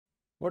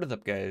What is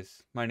up,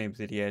 guys? My name's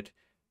Idiot,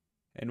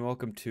 and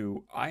welcome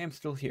to I Am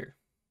Still Here.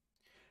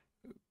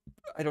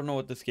 I don't know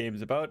what this game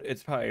is about.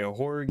 It's probably a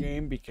horror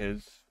game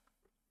because,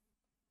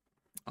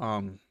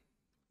 um,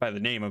 by the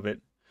name of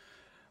it.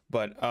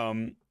 But,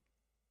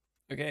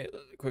 okay,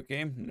 quick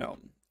game? No.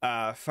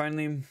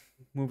 Finally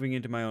moving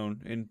into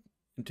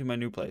into my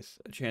new place.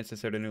 A chance to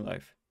start a new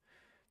life.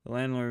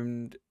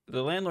 The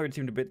landlord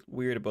seemed a bit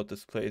weird about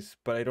this place,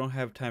 but I don't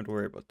have time to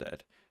worry about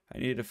that. I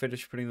need to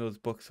finish putting those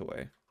books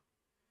away.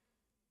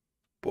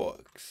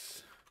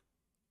 Books.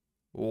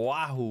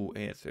 Wahoo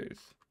answers.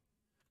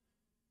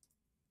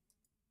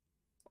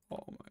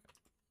 Oh my.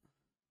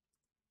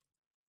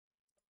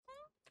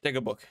 Take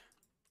a book.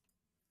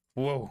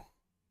 Whoa.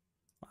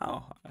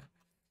 Wow.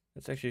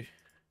 That's actually.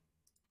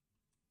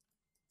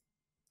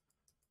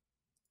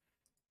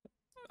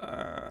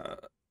 Uh,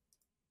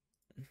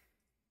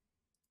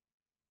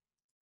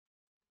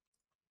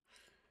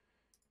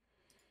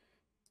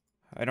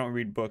 I don't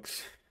read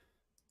books.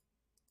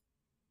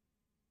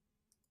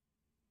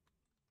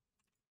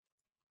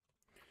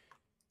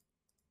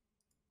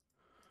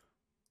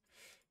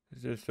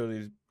 Just throw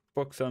these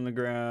books on the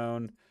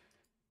ground.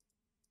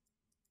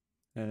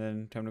 And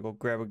then time to go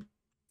grab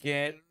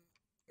a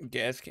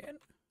gas can.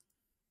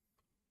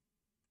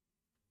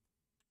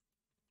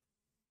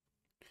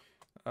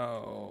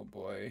 Oh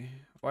boy.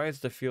 Why is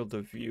the field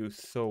of view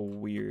so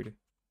weird?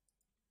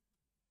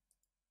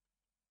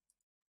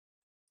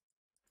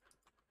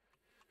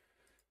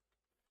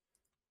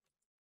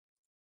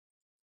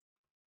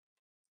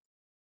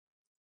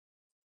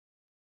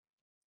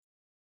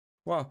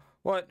 Wow,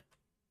 what?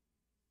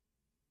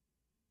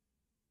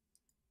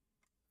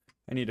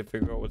 I need to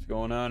figure out what's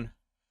going on.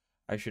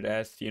 I should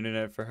ask the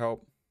internet for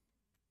help.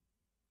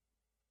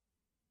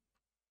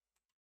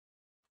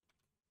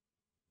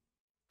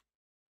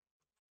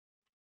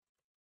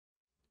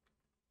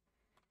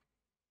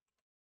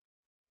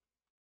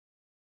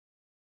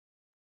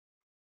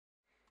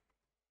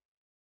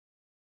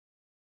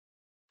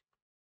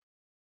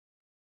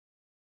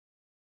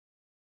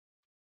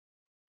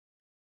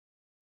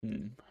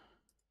 Hmm.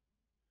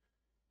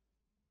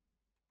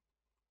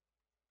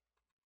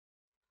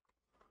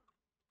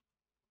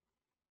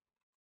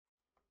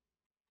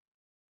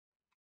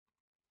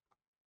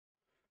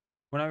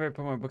 Whenever I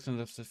put my books on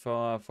the to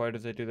fall off, why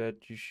does I do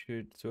that? You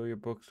should throw your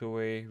books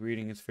away.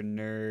 Reading is for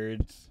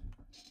nerds.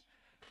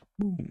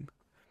 Boom.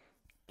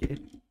 Get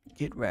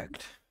get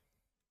wrecked.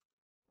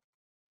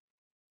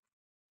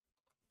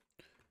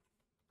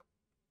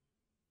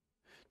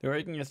 They were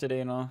writing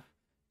yesterday and all.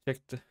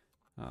 Checked.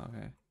 Oh,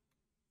 okay.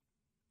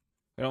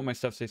 Wait, all my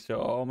stuff stays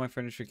still. All my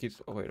furniture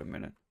keeps. Oh, wait a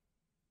minute.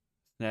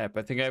 Snap.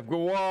 I think I have.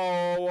 Whoa,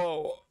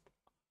 whoa.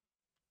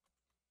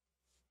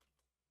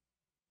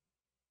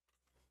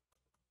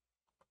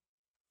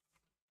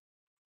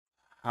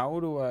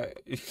 How do I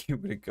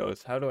get rid of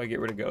ghosts? How do I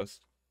get rid of ghosts?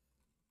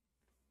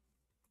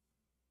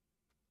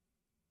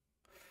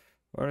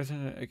 What is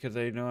it? Because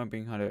I know I'm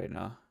being hunted right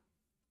now.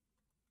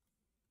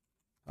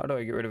 How do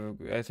I get rid of?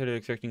 I started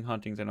expecting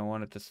hauntings and I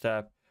wanted to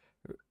stop.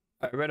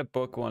 I read a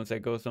book once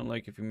that ghosts don't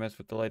like if you mess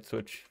with the light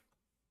switch.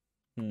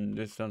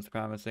 This sounds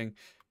promising.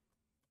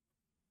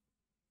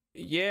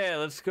 Yeah,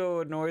 let's go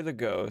annoy the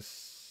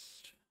ghost.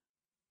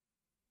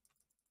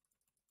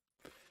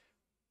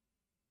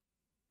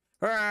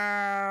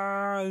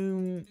 Ah!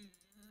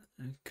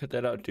 Cut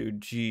that out,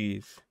 dude.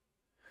 Jeez.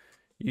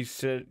 Who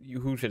said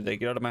that?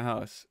 Get out of my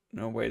house.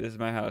 No way, this is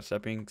my house.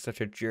 Stop being such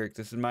a jerk.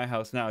 This is my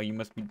house now. You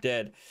must be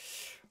dead.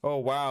 Oh,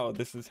 wow,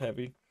 this is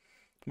heavy.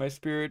 My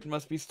spirit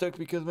must be stuck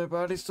because my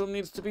body still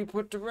needs to be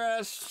put to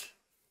rest.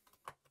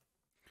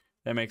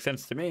 That makes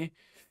sense to me.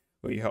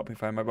 Will you help me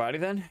find my body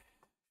then?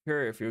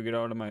 Sure, if you get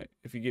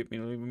me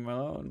to leave me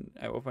alone,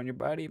 I will find your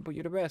body and put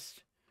you to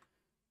rest.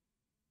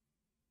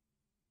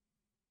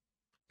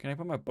 Can I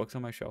put my books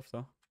on my shelf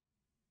though?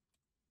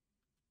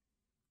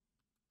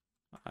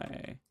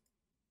 I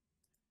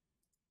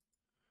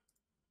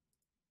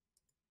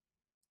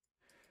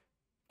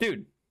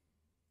Dude,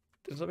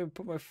 just let me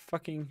put my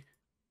fucking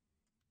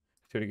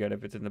swear to God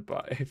if it's in the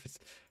body if it's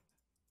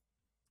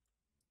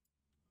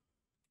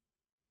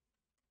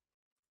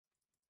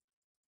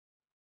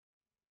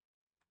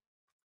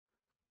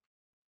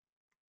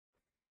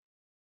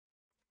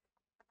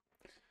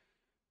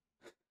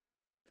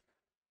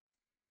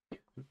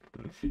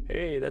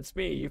Hey, that's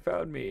me. You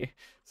found me.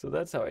 So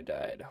that's how I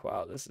died.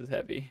 Wow, this is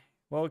heavy.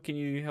 Well, can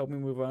you help me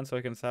move on so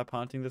I can stop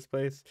haunting this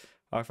place?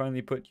 I'll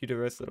finally put you to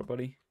rest, little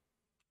buddy.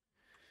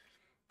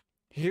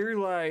 Here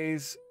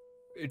lies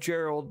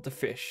Gerald the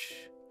fish.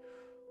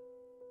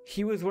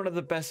 He was one of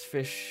the best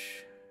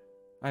fish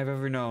I've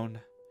ever known.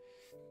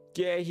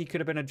 Yeah, he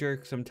could have been a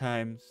jerk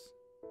sometimes,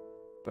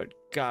 but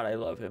God, I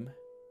love him.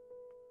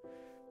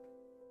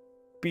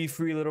 Be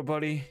free, little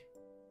buddy.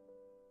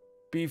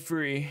 Be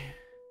free.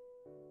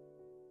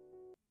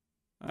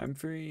 I'm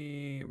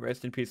free.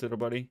 Rest in peace, little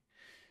buddy.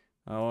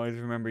 I'll always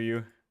remember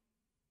you.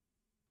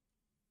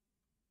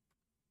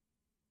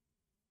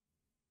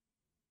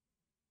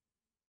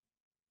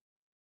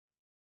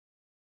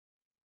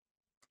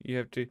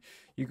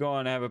 You go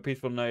on and have a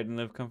peaceful night and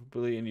live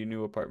comfortably in your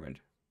new apartment,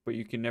 but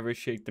you can never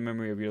shake the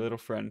memory of your little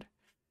friend.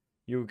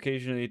 You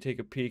occasionally take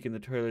a peek in the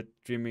toilet,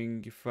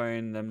 dreaming you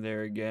find them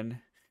there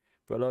again,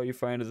 but all you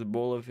find is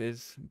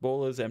his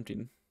bowl is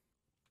empty.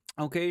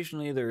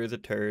 Occasionally there is a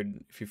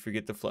turd if you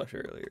forget to flush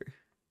earlier.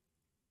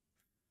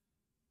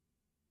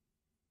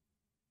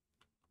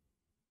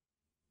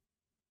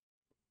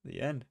 The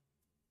end.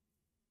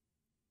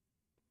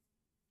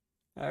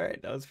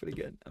 Alright, that was pretty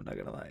good. I'm not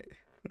gonna lie.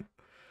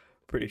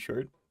 Pretty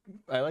short.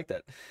 I like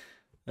that.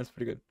 That's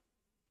pretty good.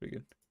 Pretty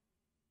good.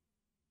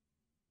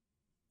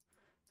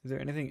 Is there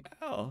anything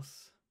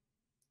else?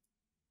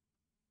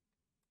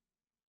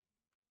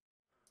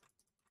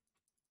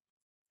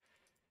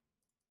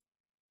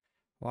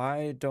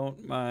 Why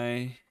don't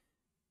my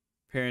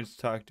parents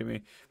talk to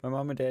me? My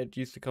mom and dad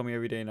used to call me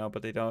every day now,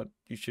 but they don't.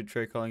 You should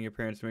try calling your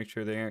parents to make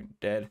sure they aren't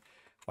dead.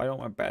 Why don't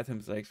my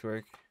bathroom lights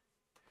work?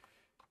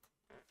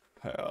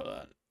 Hold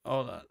on.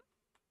 Hold on.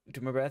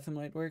 Do my bathroom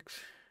light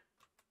works?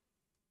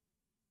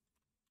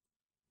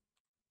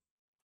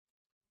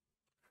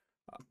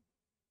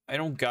 I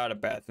don't got a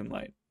bathroom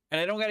light.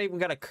 And I don't even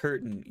got a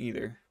curtain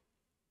either.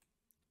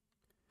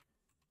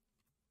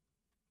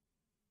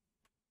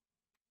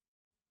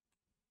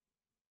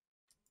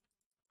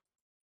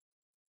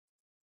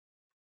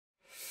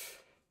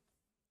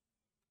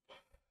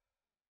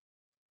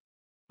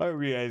 I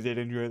hope you guys did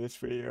enjoy this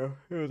video.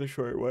 It was a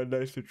short one,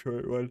 nice and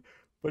short one.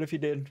 But if you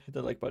did, hit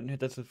that like button, hit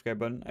that subscribe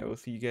button. I will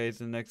see you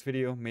guys in the next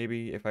video.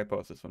 Maybe if I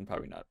post this one,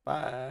 probably not.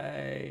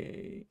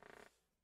 Bye.